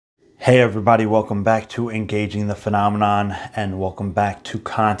Hey everybody, welcome back to Engaging the Phenomenon and welcome back to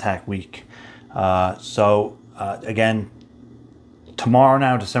Contact Week. Again, tomorrow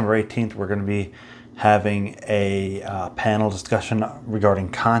now, December 18th, we're going to be having a panel discussion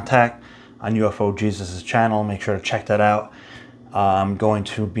regarding contact on UFO Jesus' channel. Make sure to check that out. I'm going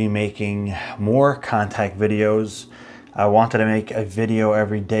to be making more contact videos. I wanted to make a video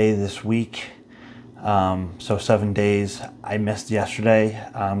every day this week. So 7 days. I missed yesterday.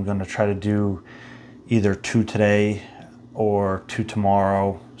 I'm going to try to do either 2 today or 2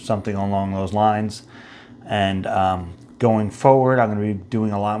 tomorrow, something along those lines. And going forward, I'm going to be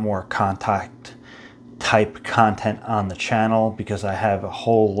doing a lot more contact type content on the channel because I have a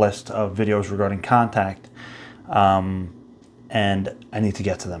whole list of videos regarding contact, and I need to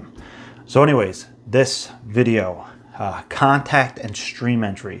get to them. So anyways, this video, contact and stream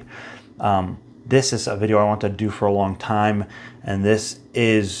entry. This is a video I wanted to do for a long time, and this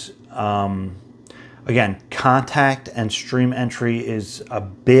is, again, contact and stream entry is a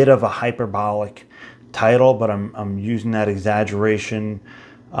bit of a hyperbolic title, but I'm using that exaggeration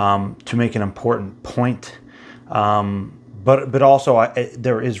to make an important point. But also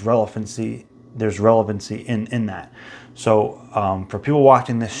there is relevancy. There's relevancy in that. So for people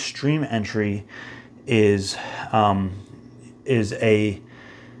watching this, stream entry is a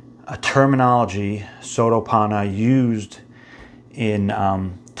terminology, Sotapanna, used in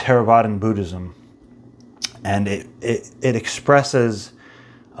Therevadan Buddhism, and it expresses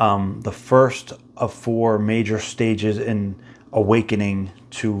the first of 4 major stages in awakening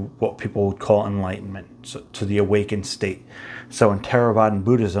to what people would call enlightenment, so to the awakened state. So in Therevadan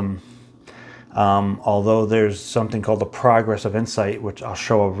Buddhism, although there's something called the progress of insight, which I'll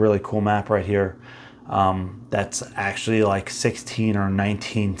show a really cool map right here, that's actually like 16 or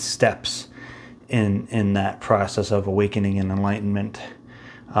 19 steps in that process of awakening and enlightenment.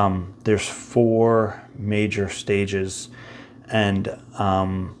 There's 4 major stages, and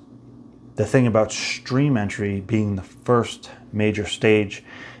the thing about stream entry being the first major stage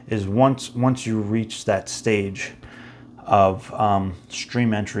is once you reach that stage of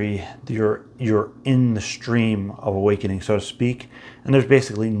stream entry, you're in the stream of awakening, so to speak, and there's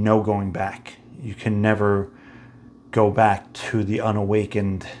basically no going back. You can never go back to the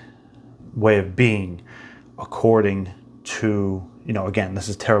unawakened way of being, according to, again, this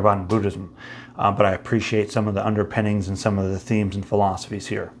is Therevadan Buddhism, but I appreciate some of the underpinnings and some of the themes and philosophies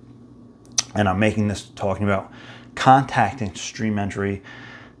here. And I'm making this talking about contacting stream entry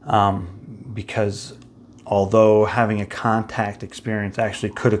because although having a contact experience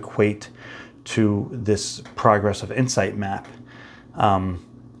actually could equate to this progress of insight map,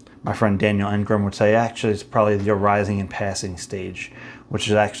 my friend Daniel Engrim would say actually it's probably the arising and passing stage, which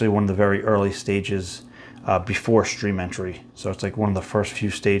is actually one of the very early stages before stream entry. So it's like one of the first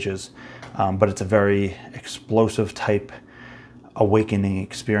few stages, but it's a very explosive type awakening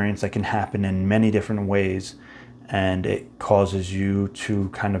experience that can happen in many different ways, and it causes you to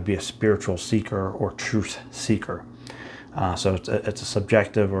kind of be a spiritual seeker or truth seeker. So it's a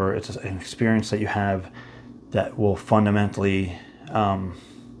subjective, or it's an experience that you have that will fundamentally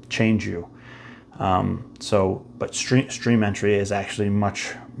change you. But stream entry is actually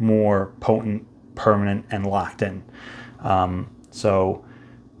much more potent, permanent, and locked in. So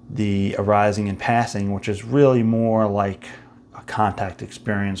the arising and passing, which is really more like a contact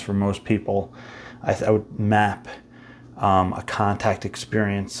experience for most people, I would map a contact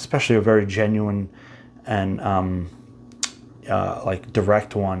experience, especially a very genuine and like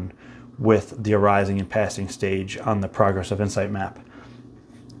direct one, with the arising and passing stage on the progress of insight map,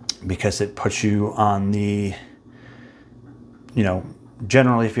 because it puts you on the,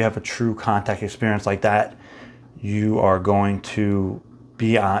 generally if you have a true contact experience like that, you are going to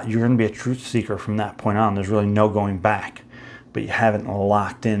be a truth seeker from that point on. There's really no going back, but you haven't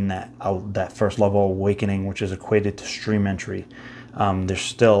locked in that first level of awakening, which is equated to stream entry. There's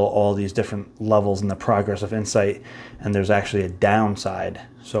still all these different levels in the progress of insight, and there's actually a downside.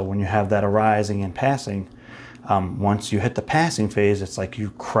 So when you have that arising and passing, once you hit the passing phase, it's like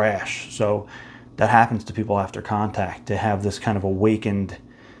you crash. So that happens to people after contact. They have this kind of awakened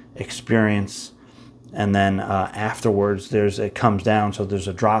experience, and then afterwards it comes down, so there's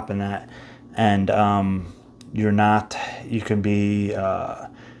a drop in that, and you can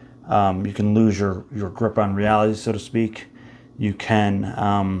lose your grip on reality, so to speak. You can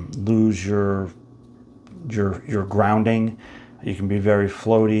lose your grounding. You can be very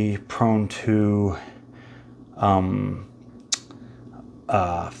floaty, prone to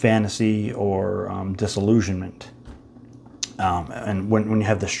fantasy or disillusionment. And when you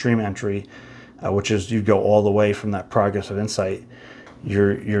have the stream entry, which is you go all the way from that progress of insight,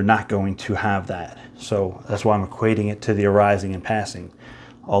 you're not going to have that. So that's why I'm equating it to the arising and passing.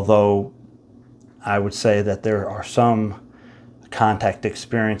 Although I would say that there are some contact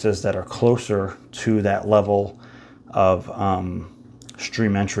experiences that are closer to that level of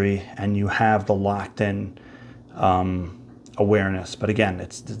stream entry, and you have the locked in awareness. But again,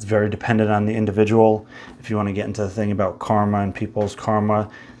 it's very dependent on the individual. If you want to get into the thing about karma and people's karma,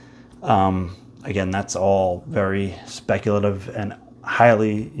 again, that's all very speculative and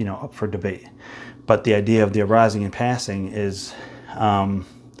highly, up for debate. But the idea of the arising and passing is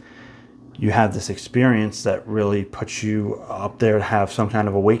you have this experience that really puts you up there to have some kind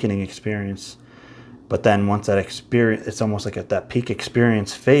of awakening experience. But then once that experience, it's almost like that peak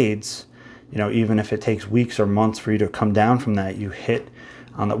experience fades, even if it takes weeks or months for you to come down from that, you hit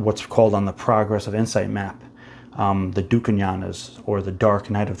on what's called on the progressive insight map, the dukkha, or the dark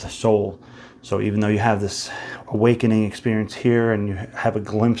night of the soul. So even though you have this awakening experience here and you have a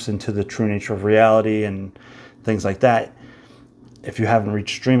glimpse into the true nature of reality and things like that, if you haven't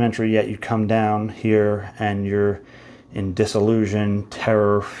reached stream entry yet, you come down here and you're in disillusion,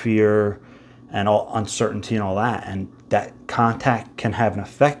 terror, fear, and all uncertainty and all that. And that contact can have an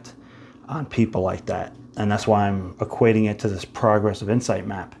effect on people like that. And that's why I'm equating it to this progressive insight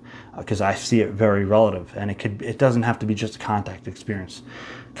map, because I see it very relative. And it doesn't have to be just a contact experience.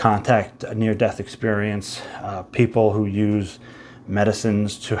 Contact, a near-death experience, people who use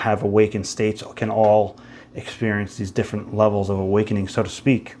medicines to have awakened states can all experience these different levels of awakening, so to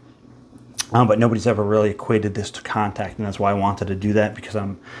speak. But nobody's ever really equated this to contact, and that's why I wanted to do that, because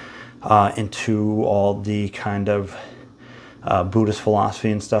I'm into all the kind of Buddhist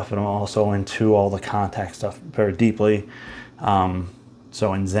philosophy and stuff, and I'm also into all the contact stuff very deeply.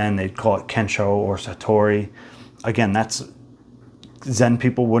 So in Zen, they'd call it Kensho or Satori. Again, that's Zen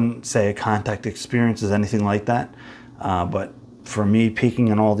people wouldn't say a contact experience is anything like that. But for me, peeking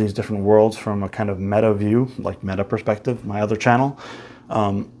in all these different worlds from a kind of meta view, like meta perspective, my other channel,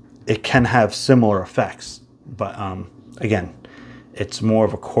 it can have similar effects. But again, it's more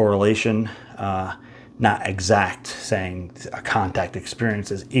of a correlation, not exact, saying a contact experience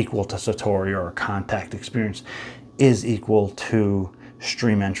is equal to Satori or a contact experience is equal to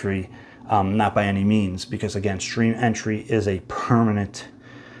stream entry. Not by any means, because again, stream entry is a permanent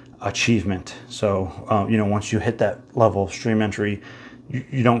achievement. So, once you hit that level of stream entry,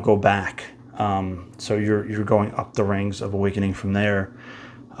 you don't go back. So you're going up the rings of awakening from there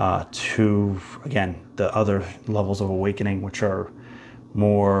to, again, the other levels of awakening, which are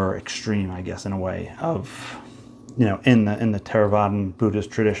more extreme, I guess, in a way of, in the Therevadan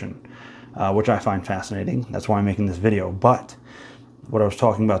Buddhist tradition, which I find fascinating. That's why I'm making this video. But what I was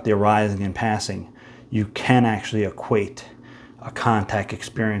talking about, the arising and passing, you can actually equate a contact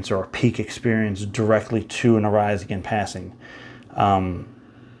experience or a peak experience directly to an arising and passing,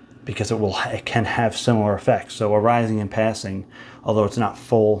 because it can have similar effects. So arising and passing, although it's not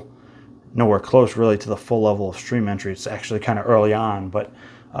nowhere close really to the full level of stream entry, it's actually kind of early on, but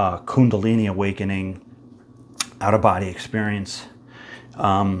Kundalini awakening, out-of-body experience,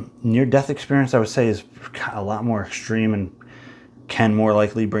 near-death experience, I would say, is a lot more extreme and can more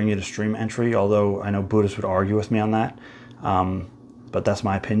likely bring you to stream entry, although I know Buddhists would argue with me on that. But that's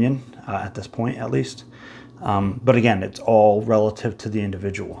my opinion at this point, at least. But again, it's all relative to the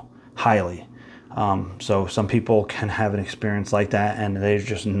individual, highly. So some people can have an experience like that and they're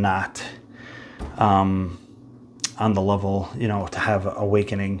just not on the level, to have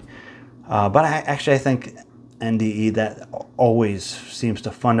awakening. But I think NDE, that always seems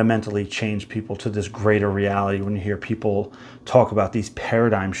to fundamentally change people to this greater reality. When you hear people talk about these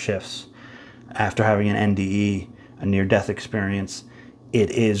paradigm shifts after having an NDE, a near-death experience,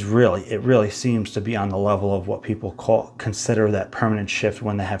 it really seems to be on the level of what people consider that permanent shift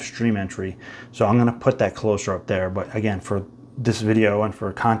when they have stream entry. So I'm going to put that closer up there. But again, for this video and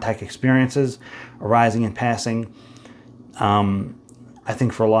for contact experiences, arising and passing, I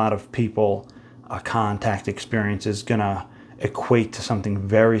think for a lot of people, a contact experience is going to equate to something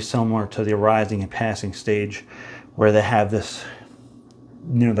very similar to the arising and passing stage, where they have this,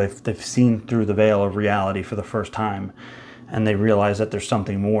 they've seen through the veil of reality for the first time, and they realize that there's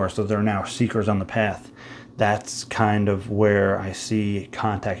something more, so they're now seekers on the path. That's kind of where I see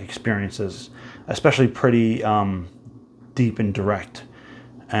contact experiences, especially pretty deep and direct,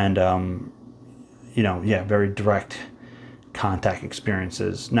 and very direct contact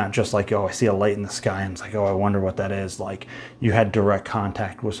experiences. Not just like, oh, I see a light in the sky and it's like, oh, I wonder what that is. Like, you had direct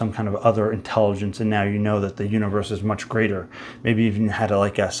contact with some kind of other intelligence, and now you know that the universe is much greater. Maybe even had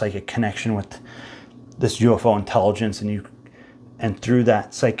a psychic connection with this UFO intelligence, and through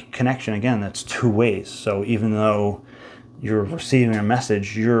that psychic connection, again, that's two ways. So even though you're receiving a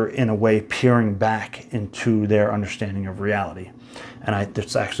message, you're in a way peering back into their understanding of reality. And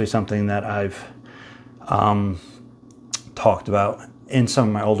it's actually something that I've talked about in some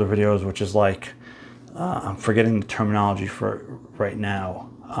of my older videos, which is like, I'm forgetting the terminology for it right now,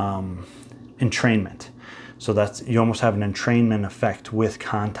 entrainment. So that's, you almost have an entrainment effect with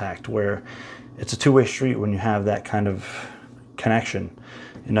contact, where it's a two-way street when you have that kind of connection.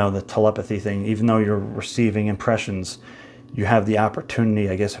 You know, the telepathy thing, even though you're receiving impressions, you have the opportunity,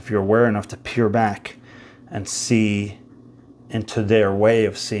 I guess, if you're aware enough, to peer back and see into their way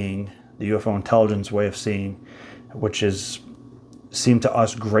of seeing, the UFO intelligence way of seeing, which is seem to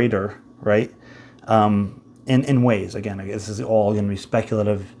us greater, right? In ways, again, I guess this is all going to be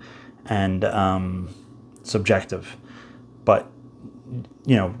speculative and subjective, but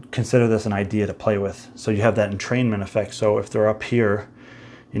you know, consider this an idea to play with. So you have that entrainment effect. So if they're up here,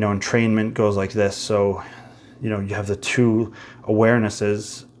 you know, entrainment goes like this. So, you know, you have the two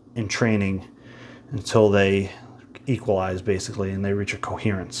awarenesses in training until they equalize, basically, and they reach a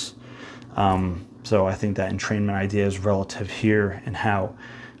coherence. So I think that entrainment idea is relative here, and how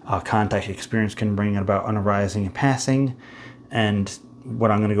contact experience can bring about an arising and passing, and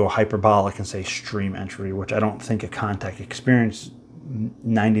what I'm going to go hyperbolic and say stream entry, which I don't think a contact experience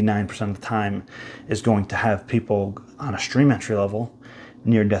 99% of the time is going to have people on a stream entry level.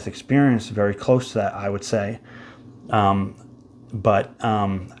 Near-death experience, very close to that, I would say. But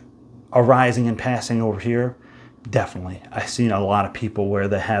arising and passing over here, definitely. I've seen a lot of people where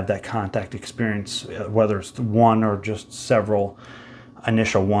they have that contact experience, whether it's one or just several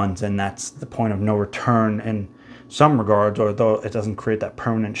initial ones, and that's the point of no return in some regards, although it doesn't create that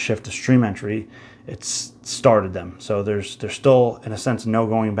permanent shift to stream entry. It's started them. So there's still, in a sense, no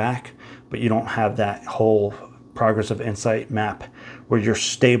going back, but you don't have that whole progress of insight map where you're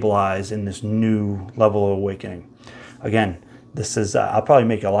stabilized in this new level of awakening. Again, this is, I'll probably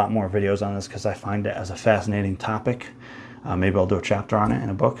make a lot more videos on this because I find it as a fascinating topic. Maybe I'll do a chapter on it in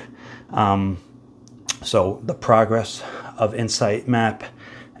a book. So the progress of insight map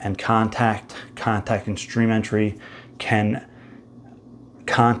and contact and stream entry, can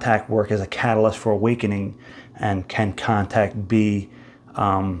contact work as a catalyst for awakening, and can contact be,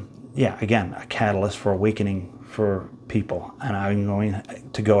 again, a catalyst for awakening for people? And I'm going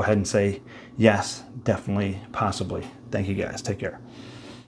to go ahead and say yes, definitely, possibly. Thank you guys. Take care.